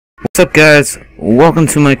up, guys? Welcome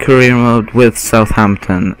to my career mode with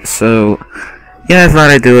Southampton. So, yeah, I thought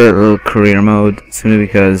I'd do a little career mode simply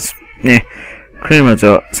because, career modes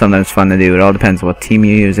are sometimes fun to do. It all depends on what team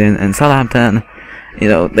you're using. And Southampton, you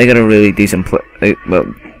know, they got a really decent they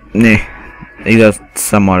got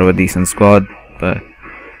somewhat of a decent squad, but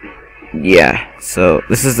yeah. So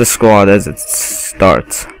this is the squad as it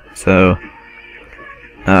starts. So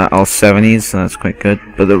all 70s, so that's quite good.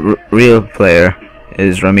 But the real player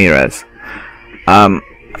is Ramirez. I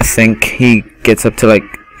think he gets up to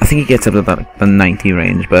about the 90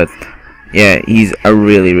 range, but yeah, he's a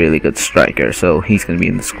really good striker, so he's gonna be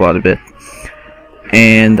in the squad a bit.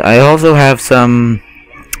 And I also have some,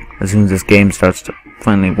 as soon as this game starts to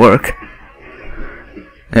finally work,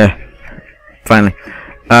 finally,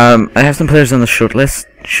 I have some players on the short list.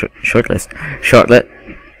 There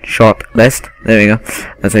we go.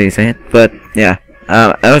 That's how you say it. But yeah,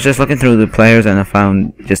 I was just looking through the players and I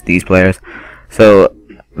found just these players. So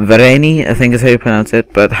Vereni, I think is how you pronounce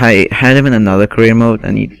it, but I had him in another career mode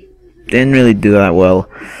and he didn't really do that well.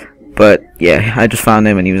 But yeah, I just found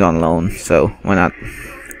him and he was on loan, so why not?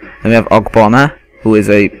 Then we have Ogbonna, who is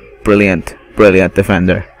a brilliant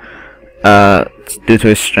defender. Due to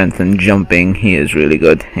his strength and jumping, he is really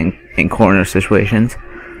good in corner situations.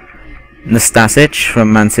 Nastasic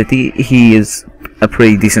from Man City, he is a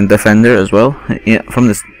pretty decent defender as well. Yeah, from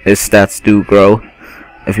his stats do grow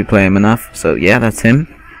if you play him enough. So yeah, that's him.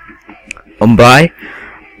 Umbai,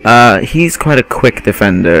 he's quite a quick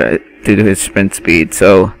defender due to his sprint speed.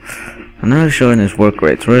 So I'm not really sure in his work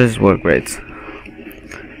rates. Where are his work rates?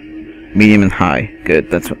 Medium and high.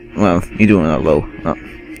 Good. That's well. You're doing a low. Oh.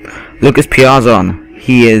 Lucas Piazon.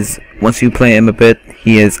 He is, once you play him a bit,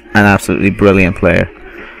 he is an absolutely brilliant player.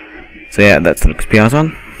 So yeah, that's Lucas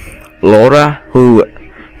Piazon. Laura, who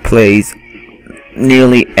plays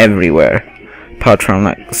nearly everywhere, apart from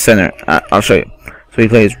like center. I'll show you. So he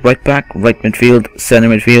plays right back, right midfield, center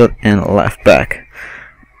midfield, and left back.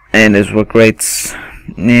 And his work rates,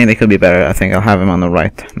 they could be better. I think I'll have him on the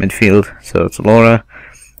right midfield. So it's Laura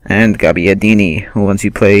and Gabbiadini, who once you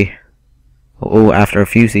play, after a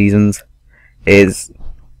few seasons, is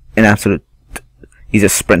an absolute. He's a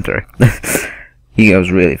sprinter. He goes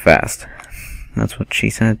really fast. That's what she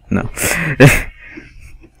said. No.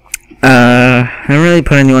 I haven't really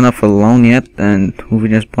put anyone up for loan yet. And who we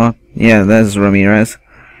just bought? Yeah, that's Ramirez,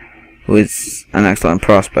 who is an excellent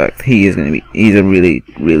prospect. He's a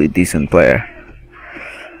really decent player.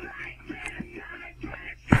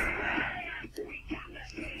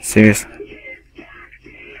 Serious.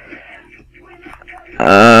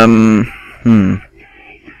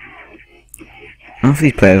 Most of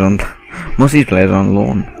these players are on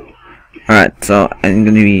loan. Alright, so I'm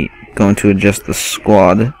going to be going to adjust the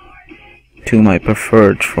squad to my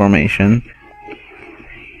preferred formation.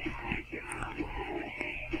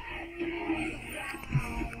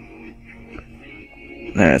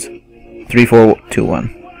 There it is. 3-4-2-1.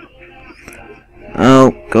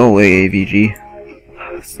 Oh, go away, AVG.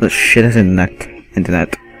 The shittest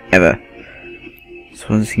internet ever. So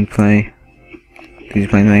what does he play? Does he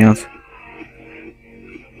play anything else?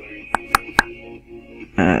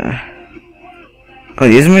 God,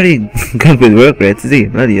 he isn't really good with work rates, is he?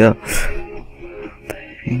 Bloody hell.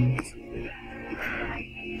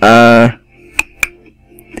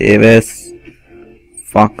 Davis,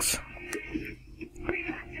 Fox.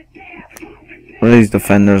 What are these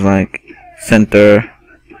defenders like? Center.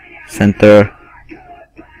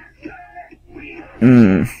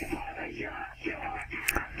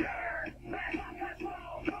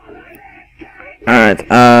 Alright,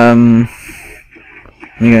 let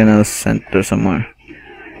me get another center somewhere.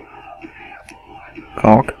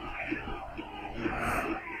 Cock.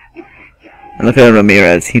 And look at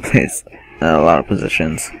Ramirez, he plays a lot of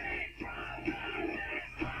positions.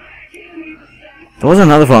 There was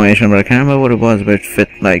another formation, but I can't remember what it was, but it fit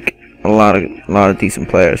like a lot of decent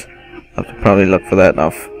players. I'll have to probably look for that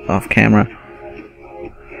off camera.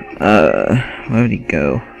 Where would he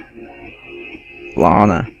go?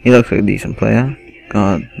 Lana. He looks like a decent player.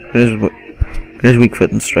 God, there's weak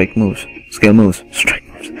foot and strike moves. Skill moves. Strike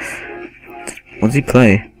moves. What does he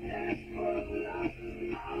play?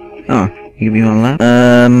 Oh, he could be on lap.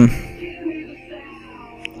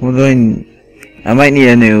 What do I might need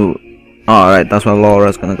a new. Alright, that's where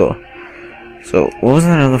Laura's gonna go. So, what was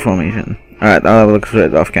that other formation? Alright, I'll have a look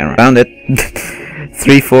straight off camera. Found it.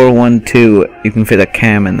 3-4-1-2. You can fit a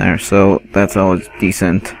cam in there, so that's always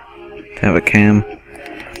decent to have a cam.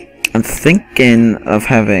 I'm thinking of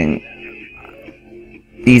having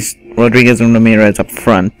these Rodriguez and Ramirez up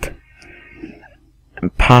front,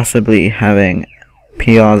 and possibly having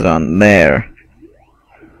Piazon there,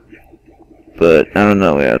 but I don't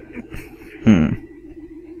know yet.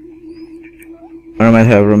 Or I might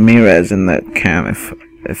have Ramirez in that cam if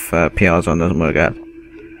Piazon doesn't work out.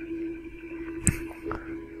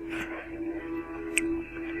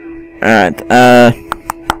 Alright, I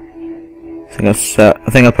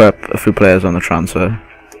think I'll put up a few players on the transfer.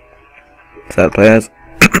 Set players.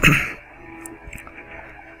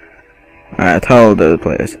 Alright, how old are the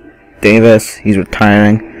players? Davis, he's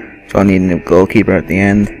retiring, so I'll need a new goalkeeper at the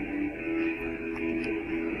end.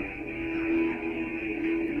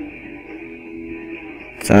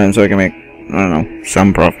 So I can make, I don't know,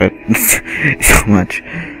 some profit. So much.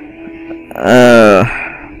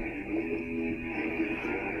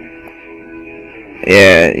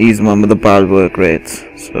 Yeah, he's the one with the bad work rates.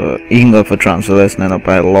 So he can go for transfer list, and then I'll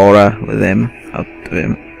buy Laura with him. Out to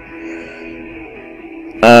him.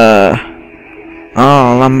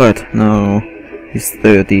 Oh, Lambert. No. He's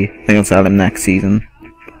 30. I think I'll sell him next season.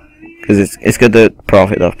 Because it's good to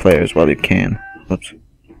profit off players while you can. Whoops.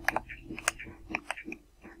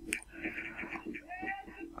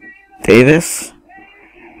 Davis?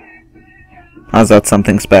 How's that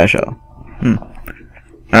something special?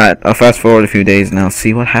 Alright, I'll fast forward a few days and I'll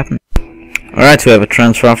see what happens. Alright, so we have a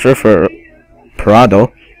transfer offer for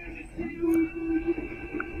Prado.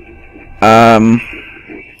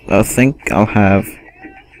 I think I'll have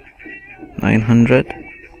 900.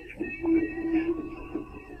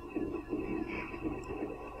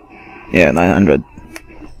 Yeah, 900.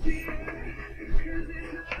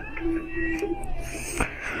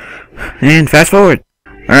 And fast forward.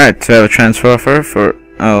 Alright, so I have a transfer offer for...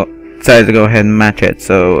 Oh, decided to go ahead and match it.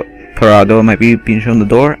 So, Parado might be being shown the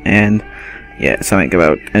door, and yeah, something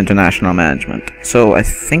about international management. So, I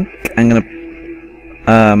think I'm gonna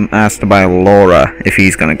ask to buy Laura if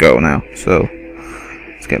he's gonna go now. So,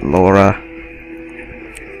 let's get Laura.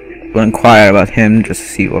 We'll inquire about him just to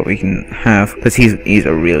see what we can have, because he's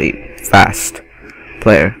a really fast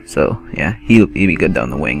player. So, yeah, he'll be good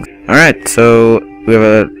down the wings. Alright, so we have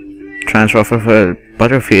a transfer offer for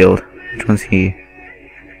Butterfield. Which one's he?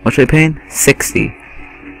 What should I pay him? 60.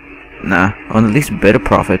 Nah, on at least a bit of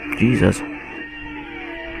profit. Jesus.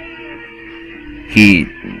 He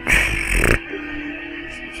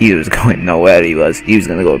was going nowhere. He was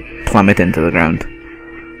gonna go plummet into the ground.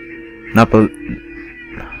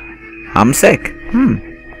 I'm sick.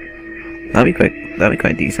 That'd be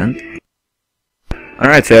quite decent.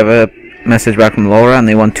 Alright, so I have a message back from Laura, and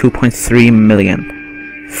they want 2.3 million.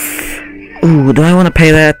 Ooh, do I want to pay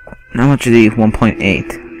that? How much is he?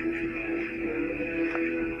 1.8.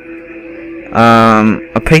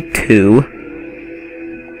 I'll pay 2.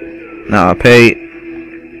 No, I'll pay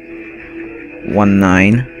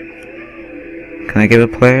 1.9. Can I give a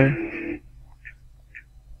player?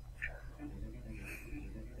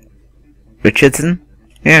 Richardson?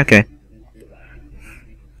 Yeah, okay.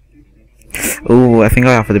 Ooh, I think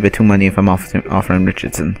I offered a bit too money if I'm offering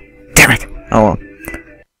Richardson. Damn it! Oh well.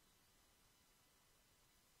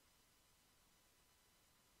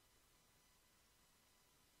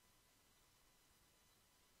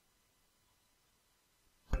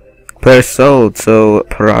 Player sold, so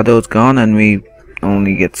Parado's gone and we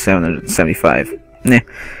only get 775. Nah.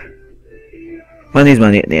 Money's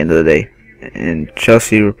money at the end of the day. And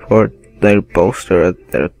Chelsea report their bolster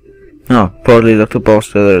their... No, reportedly look to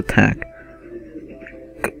bolster their attack.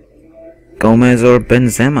 Gomez or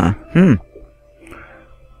Benzema?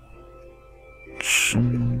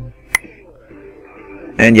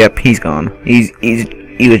 And yep, he's gone. He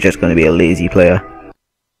was just going to be a lazy player.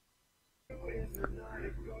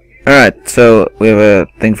 Alright, so we have a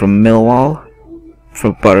thing from Millwall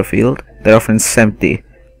for Butterfield. They're offering 70.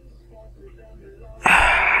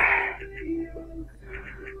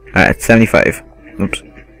 Alright, 75. Oops.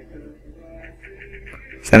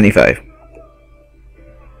 75.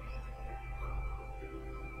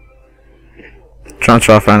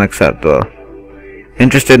 Transfer offer unacceptable.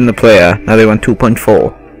 Interested in the player. Now they want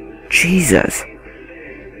 2.4. Jesus.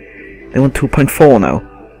 They want 2.4 now.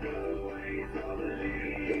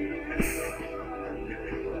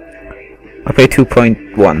 I'll pay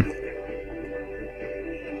 2.1.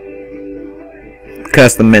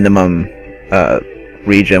 That's the minimum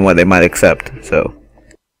region where they might accept, so.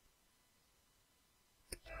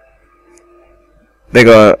 They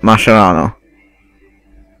go Mascherano.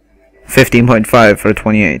 15.5 for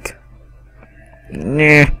 28.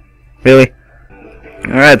 Nah, really?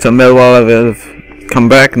 Alright, so Millwall have come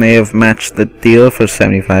back and they have matched the deal for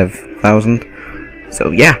 75,000. So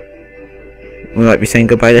yeah, we might be saying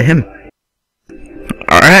goodbye to him.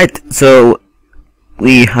 Alright, so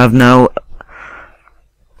we now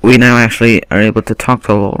actually are able to talk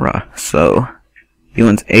to Laura. So he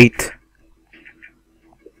wants 8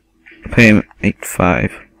 Pay him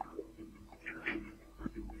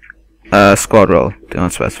 8.5. Squad role. Do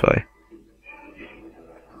not specify.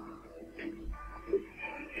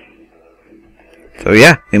 So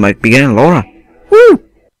yeah, we might be getting Laura. Woo!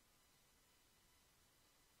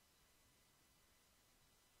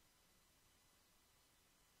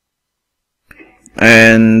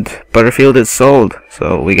 And Butterfield is sold,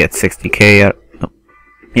 so we get 60k out. No.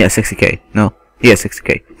 Yeah, 60k. No. Yeah,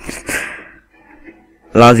 60k.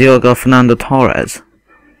 Lazio got Fernando Torres.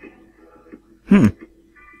 You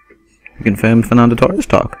confirm Fernando Torres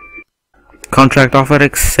talk. Contract offer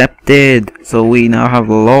accepted, so we now have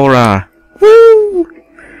Laura. Woo!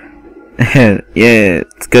 Yeah,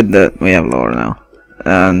 it's good that we have Laura now.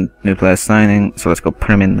 And new player signing, so let's go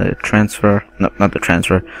put him in the transfer. No, not the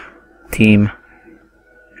transfer. Team.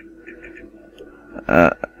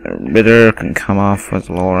 Ritter can come off with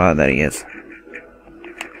Laura. There he is.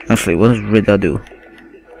 Actually, what does Ritter do?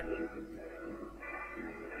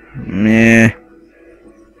 Meh.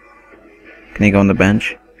 Can he go on the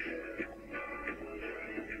bench?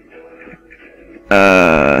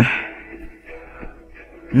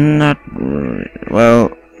 Not really. Well,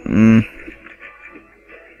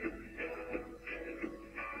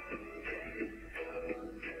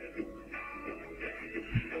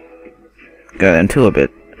 got them two a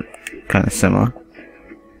bit kind of similar.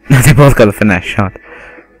 They both got a finesse shot.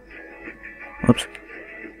 Whoops.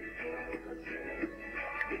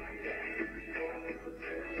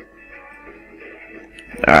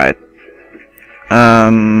 Alright.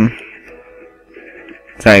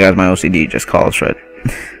 Sorry guys, my OCD just calls for it.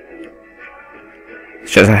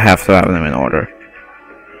 It's just I have to have them in order.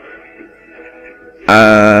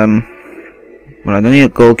 Well, I don't need a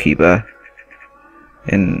goalkeeper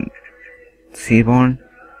in Seaborn.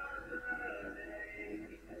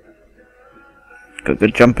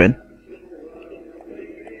 Good jumping.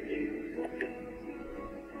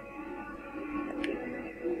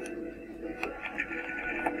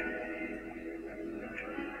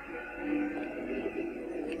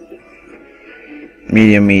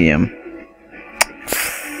 Medium.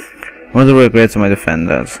 What are the work rates of my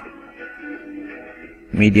defenders?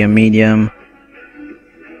 Medium.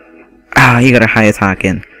 Ah, he got a high attack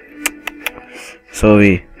in. So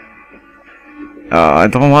I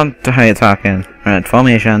don't want the high attack in. Alright,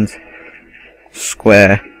 formations.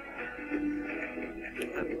 Square.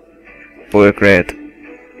 Work rate.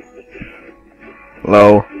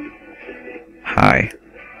 Low. High.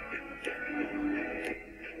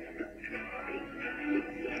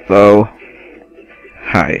 Low.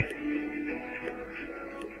 High.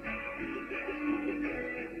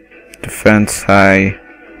 Defense high.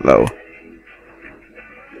 Low.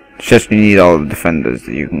 It's just you need all the defenders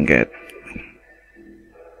that you can get.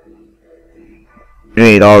 You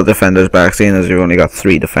need all the defenders back, seeing as you've only got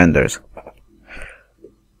 3 defenders.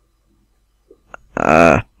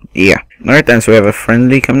 Yeah. Alright then, so we have a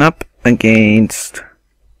friendly coming up against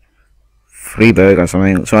Freiburg or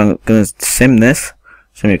something. So I'm gonna sim this.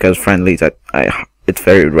 Simply because friendlies, it's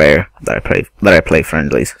very rare that I play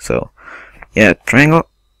friendlies. So yeah, triangle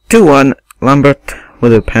 2-1. Lambert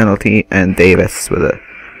with a penalty and Davis with a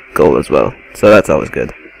goal as well. So that's always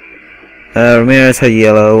good. Ramirez had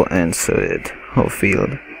yellow and so did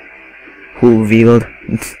Hofield.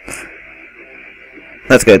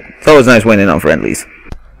 That's good. It's always nice winning on friendlies.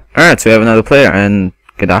 Alright, so we have another player and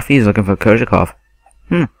Gaddafi is looking for Kurzhakov.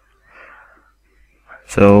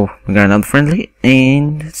 So we got another friendly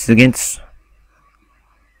and it's against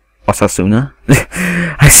Osasuna.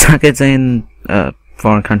 I suck at saying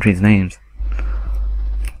foreign countries' names.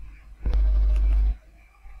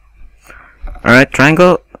 Alright,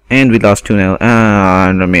 triangle, and we lost 2-0.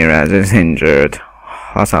 And Ramirez is injured.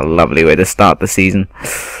 That's a lovely way to start the season.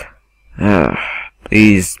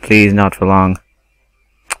 Please not for long.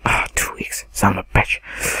 2 weeks, son of a bitch.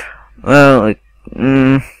 Well,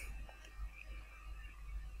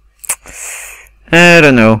 I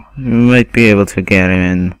don't know. We might be able to get him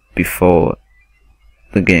in before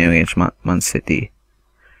the game against Man City.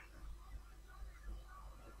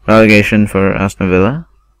 Relegation for Aston Villa.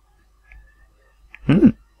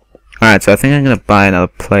 Alright, so I think I'm gonna buy another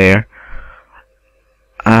player.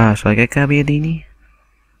 Should I get Gabbiadini?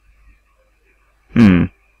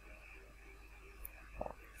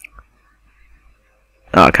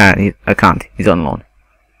 Oh, I can't. He's on loan.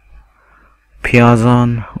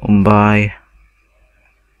 Piazon, Mumbai.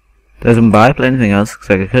 Does Mumbai play anything else? Because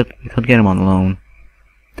I could get him on loan.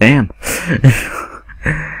 Damn.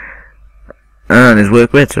 And his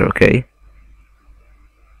work rates are okay.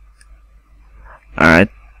 Alright,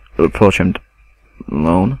 we'll approach him to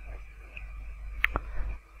loan.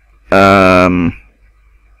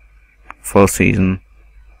 full season.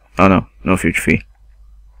 Oh no, no future fee.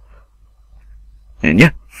 And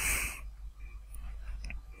yeah.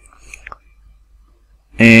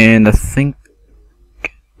 And I think,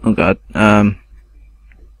 oh god, that's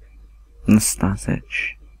it.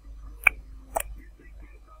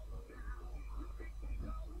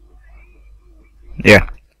 Yeah.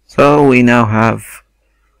 So we now have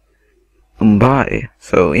Mumbai.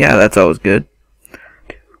 So yeah, that's always good.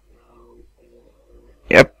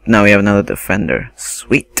 Yep, now we have another defender.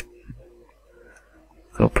 Sweet.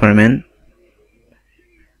 Go put him in.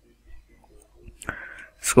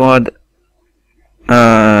 Squad.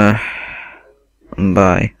 Mumbai.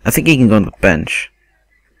 I think he can go on the bench.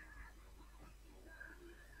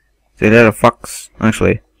 Is there a Fox?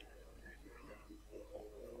 Actually.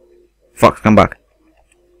 Fox, come back.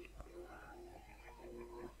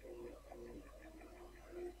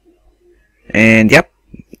 And yep.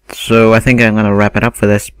 So I think I'm gonna wrap it up for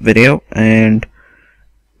this video, and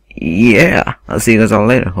yeah, I'll see you guys all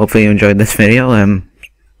later. Hopefully you enjoyed this video.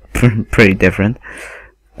 Pretty different.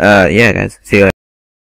 Yeah guys, see you later.